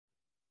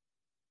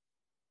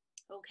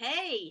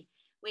Okay,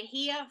 we're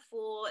here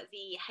for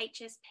the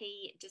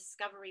HSP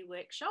Discovery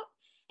Workshop,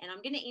 and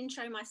I'm going to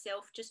intro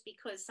myself just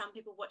because some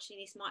people watching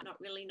this might not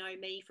really know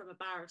me from a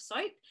bar of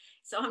soap.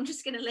 So I'm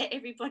just going to let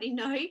everybody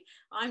know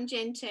I'm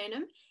Jen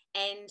Turnham,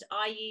 and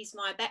I use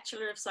my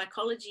Bachelor of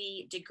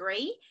Psychology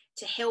degree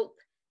to help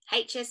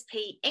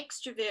HSP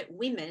extrovert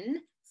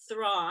women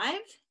thrive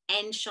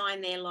and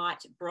shine their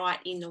light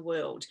bright in the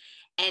world.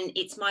 And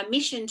it's my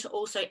mission to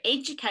also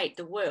educate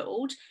the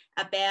world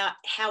about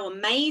how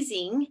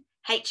amazing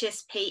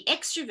HSP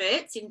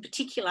extroverts in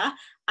particular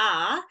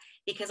are,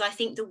 because I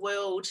think the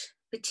world,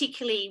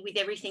 particularly with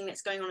everything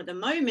that's going on at the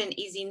moment,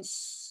 is in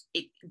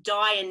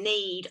dire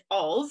need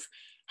of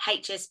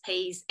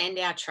HSPs and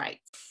our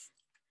traits.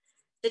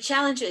 The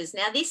challenges.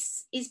 Now,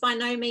 this is by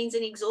no means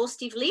an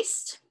exhaustive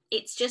list.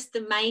 It's just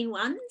the main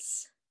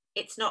ones.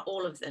 It's not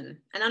all of them.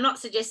 And I'm not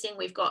suggesting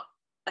we've got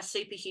a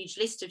super huge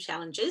list of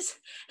challenges.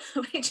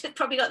 We've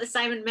probably got the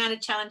same amount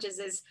of challenges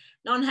as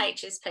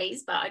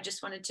non-HSPs, but I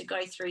just wanted to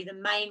go through the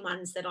main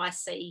ones that I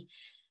see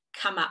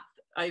come up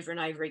over and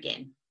over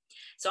again.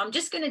 So I'm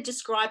just going to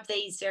describe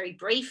these very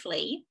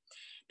briefly,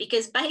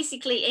 because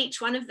basically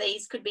each one of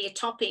these could be a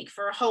topic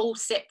for a whole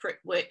separate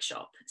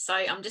workshop. So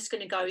I'm just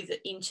going to go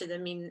into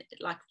them in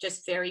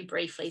just very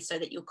briefly so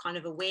that you're kind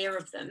of aware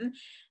of them.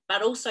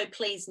 But also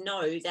please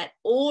know that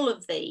all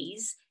of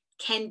these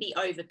can be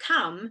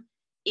overcome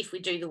if we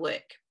do the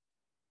work.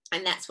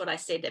 And that's what I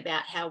said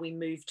about how we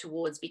move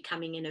towards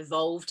becoming an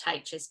evolved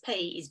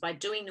HSP, is by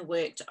doing the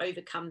work to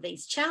overcome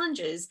these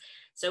challenges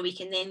so we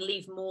can then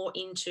live more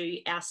into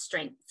our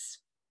strengths.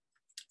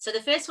 So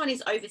the first one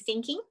is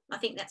overthinking. I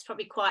think that's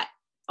probably quite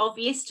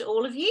obvious to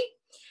all of you.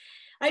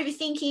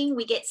 Overthinking,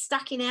 we get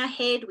stuck in our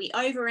head, we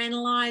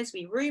overanalyze,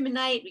 we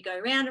ruminate, we go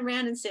round and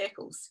round in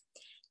circles.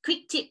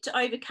 Quick tip to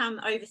overcome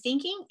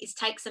overthinking is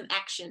take some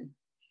action.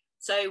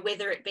 So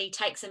whether it be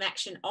take some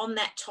action on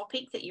that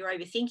topic that you're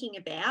overthinking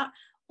about,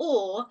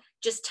 or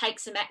just take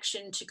some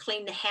action to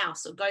clean the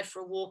house or go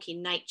for a walk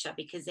in nature,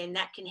 because then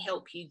that can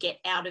help you get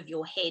out of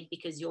your head,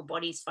 because your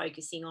body's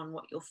focusing on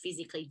what you're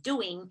physically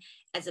doing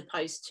as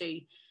opposed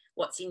to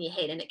what's in your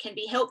head. And it can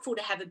be helpful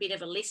to have a bit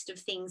of a list of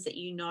things that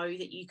you know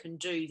that you can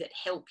do that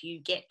help you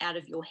get out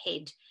of your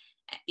head,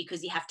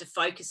 because you have to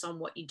focus on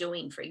what you're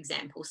doing, for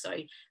example. So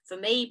for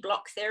me,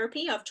 block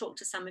therapy, I've talked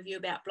to some of you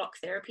about block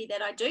therapy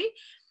that I do.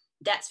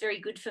 That's very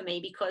good for me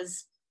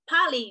because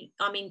partly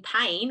I'm in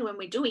pain when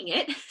we're doing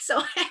it.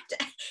 So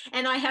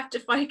I have to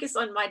focus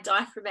on my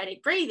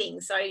diaphragmatic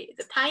breathing. So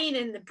the pain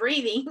and the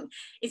breathing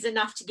is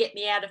enough to get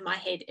me out of my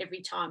head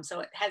every time. So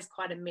it has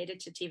quite a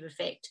meditative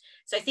effect.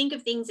 So think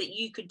of things that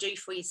you could do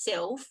for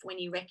yourself when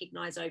you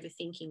recognize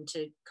overthinking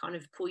to kind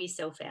of pull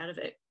yourself out of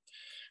it.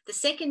 The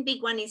second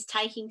big one is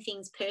taking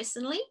things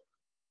personally.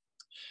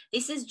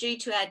 This is due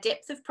to our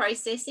depth of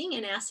processing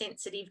and our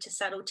sensitive to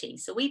subtlety.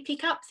 So we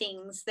pick up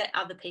things that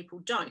other people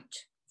don't.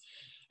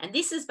 And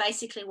this is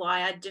basically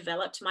why I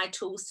developed my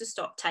tools to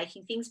stop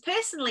taking things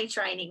personally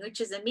training,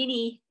 which is a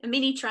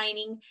mini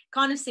training,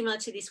 kind of similar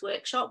to this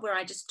workshop, where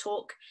I just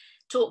talk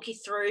you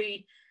through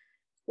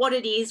what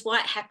it is, why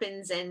it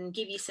happens, and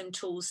give you some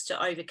tools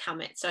to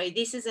overcome it. So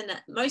this is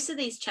most of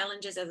these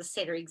challenges, as I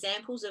said, are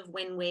examples of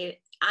when we're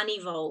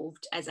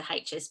unevolved as a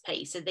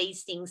HSP. So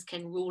these things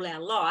can rule our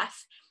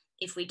life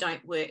if we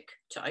don't work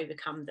to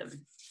overcome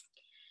them.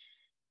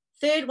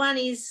 Third one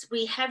is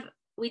we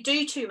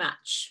do too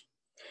much.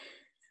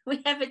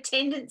 We have a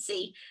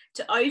tendency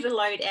to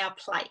overload our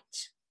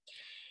plate.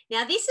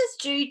 Now, this is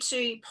due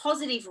to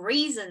positive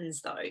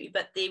reasons though,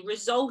 but the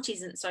result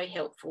isn't so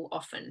helpful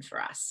often for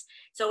us.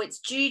 So it's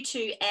due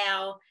to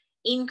our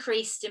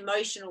increased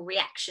emotional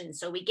reaction.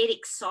 So we get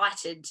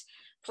excited.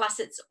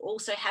 Plus it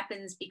also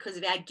happens because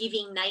of our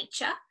giving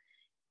nature.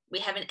 We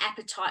have an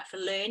appetite for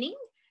learning.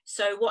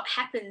 So what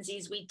happens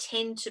is we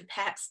tend to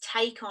perhaps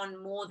take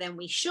on more than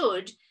we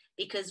should,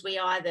 because we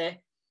either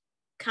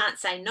can't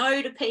say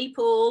no to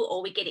people,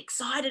 or we get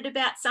excited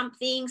about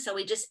something, so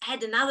we just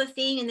add another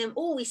thing, and then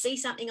we see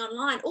something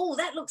online,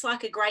 that looks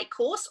like a great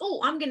course,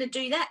 I'm going to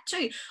do that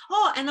too,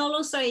 and I'll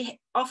also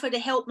offer to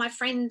help my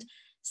friend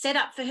set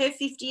up for her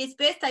 50th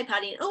birthday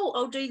party,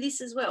 I'll do this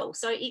as well.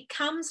 So it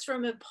comes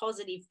from a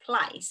positive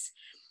place.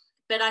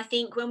 But I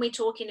think when we're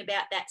talking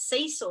about that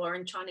seesaw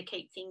and trying to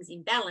keep things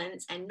in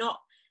balance and not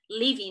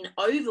live in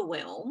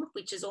overwhelm,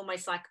 which is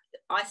almost like,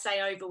 I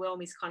say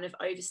overwhelm is kind of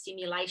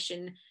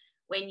overstimulation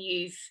when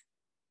you've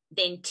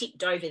then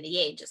tipped over the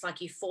edge. It's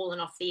like you've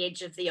fallen off the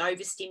edge of the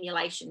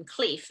overstimulation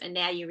cliff and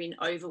now you're in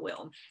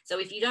overwhelm.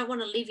 So if you don't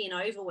want to live in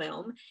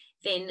overwhelm,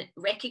 then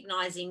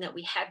recognizing that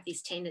we have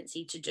this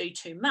tendency to do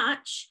too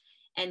much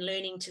and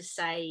learning to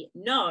say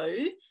no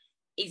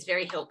is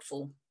very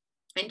helpful.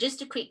 And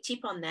just a quick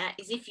tip on that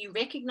is, if you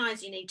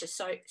recognize you need to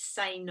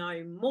say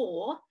no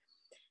more,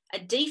 a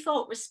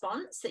default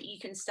response that you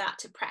can start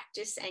to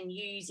practice and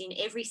use in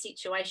every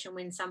situation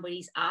when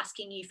somebody's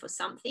asking you for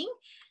something,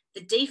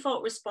 the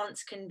default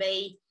response can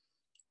be,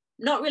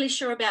 not really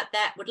sure about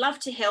that, would love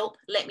to help,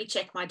 let me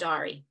check my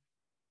diary.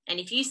 And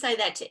if you say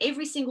that to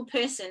every single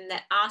person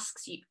that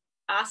asks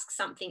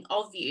something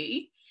of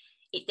you,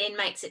 it then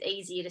makes it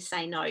easier to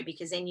say no,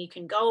 because then you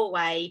can go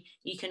away,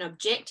 you can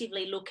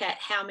objectively look at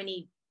how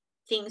many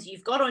things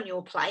you've got on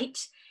your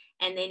plate.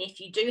 And then if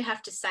you do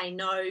have to say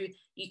no,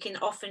 you can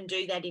often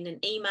do that in an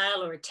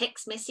email or a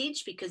text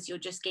message, because you're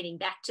just getting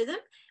back to them,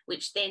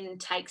 which then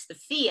takes the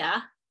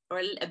fear, or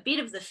a bit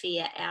of the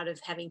fear, out of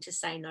having to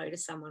say no to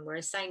someone,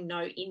 whereas saying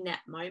no in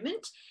that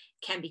moment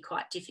can be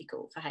quite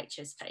difficult for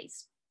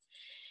HSPs.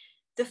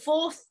 The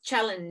fourth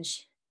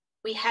challenge,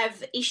 we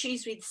have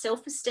issues with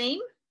self-esteem,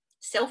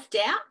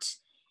 self-doubt,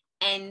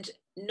 and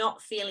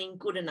not feeling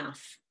good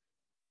enough.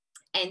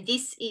 And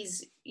this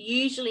is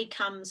usually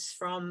comes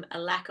from a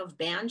lack of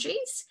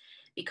boundaries,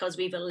 because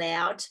we've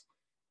allowed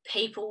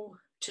people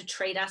to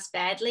treat us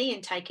badly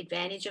and take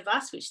advantage of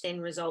us, which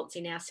then results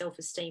in our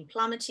self-esteem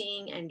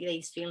plummeting, and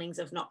these feelings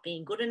of not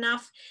being good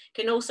enough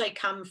can also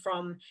come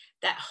from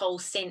that whole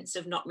sense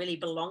of not really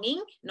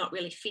belonging, not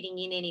really fitting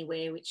in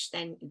anywhere, which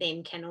then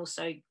can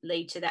also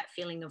lead to that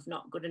feeling of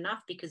not good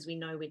enough, because we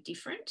know we're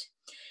different.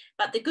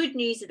 But the good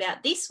news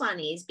about this one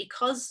is,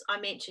 because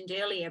I mentioned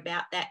earlier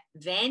about that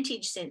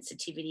vantage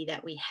sensitivity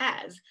that we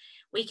have,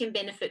 we can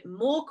benefit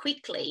more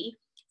quickly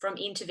from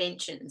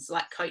interventions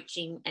like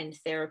coaching and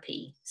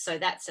therapy. So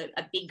that's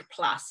a big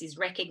plus, is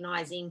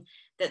recognizing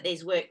that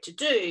there's work to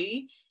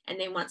do. And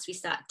then once we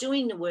start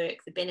doing the work,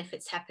 the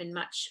benefits happen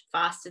much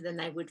faster than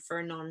they would for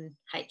a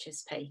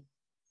non-HSP.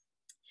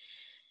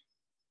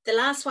 The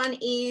last one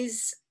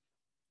is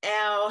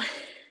our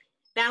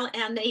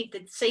need,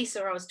 the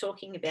seesaw I was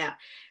talking about.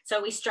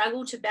 So we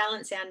struggle to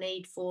balance our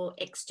need for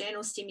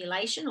external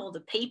stimulation, or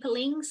the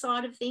peopling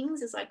side of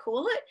things, as I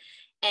call it,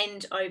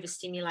 and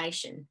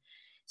overstimulation.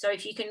 So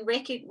if you can,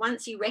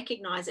 once you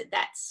recognize that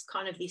that's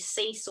kind of this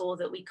seesaw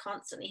that we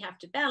constantly have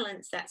to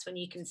balance, that's when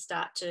you can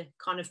start to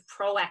kind of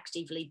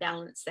proactively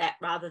balance that,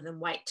 rather than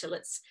wait till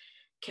it's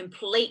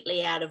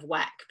completely out of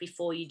whack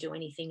before you do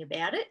anything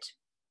about it.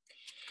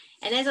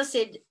 And as I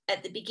said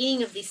at the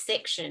beginning of this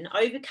section,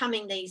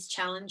 overcoming these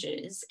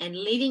challenges and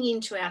living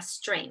into our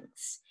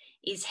strengths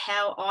is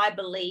how I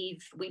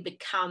believe we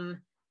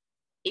become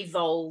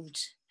evolved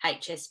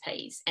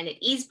HSPs. And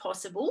it is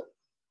possible,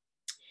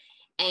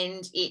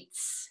 and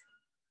it's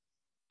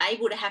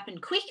able to happen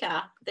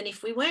quicker than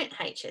if we weren't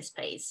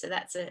HSPs. So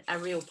that's a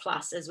real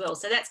plus as well.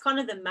 So that's kind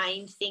of the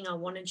main thing I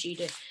wanted you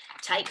to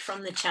take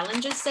from the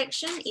challenges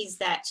section, is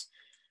that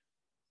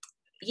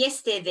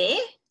yes, they're there,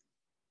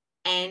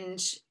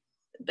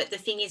 but the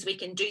thing is, we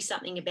can do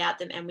something about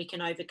them and we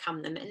can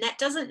overcome them. And that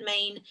doesn't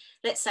mean,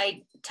 let's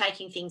say,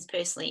 taking things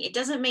personally. It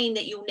doesn't mean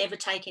that you'll never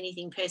take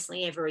anything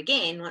personally ever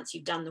again once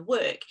you've done the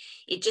work.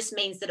 It just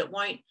means that it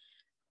won't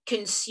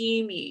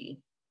consume you.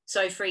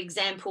 So for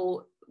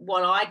example,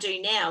 what I do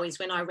now is,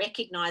 when I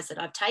recognize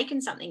that I've taken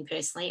something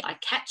personally, I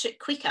catch it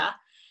quicker,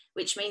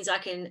 which means I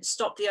can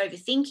stop the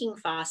overthinking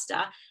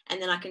faster,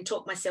 and then I can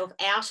talk myself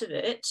out of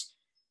it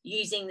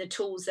using the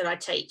tools that I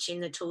teach in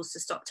the Tools to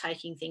Stop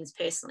Taking Things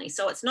Personally.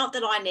 So it's not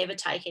that I never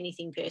take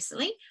anything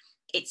personally.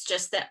 It's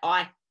just that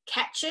I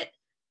catch it,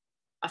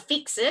 I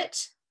fix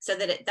it, so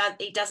that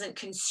it doesn't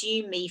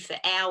consume me for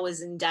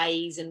hours and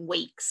days and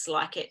weeks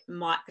like it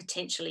might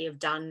potentially have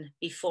done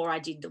before I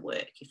did the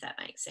work, if that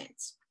makes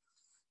sense.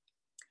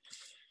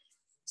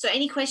 So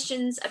any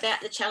questions about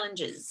the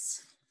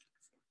challenges?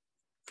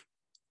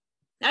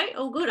 No,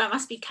 all good. I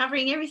must be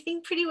covering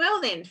everything pretty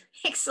well then.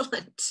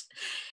 Excellent.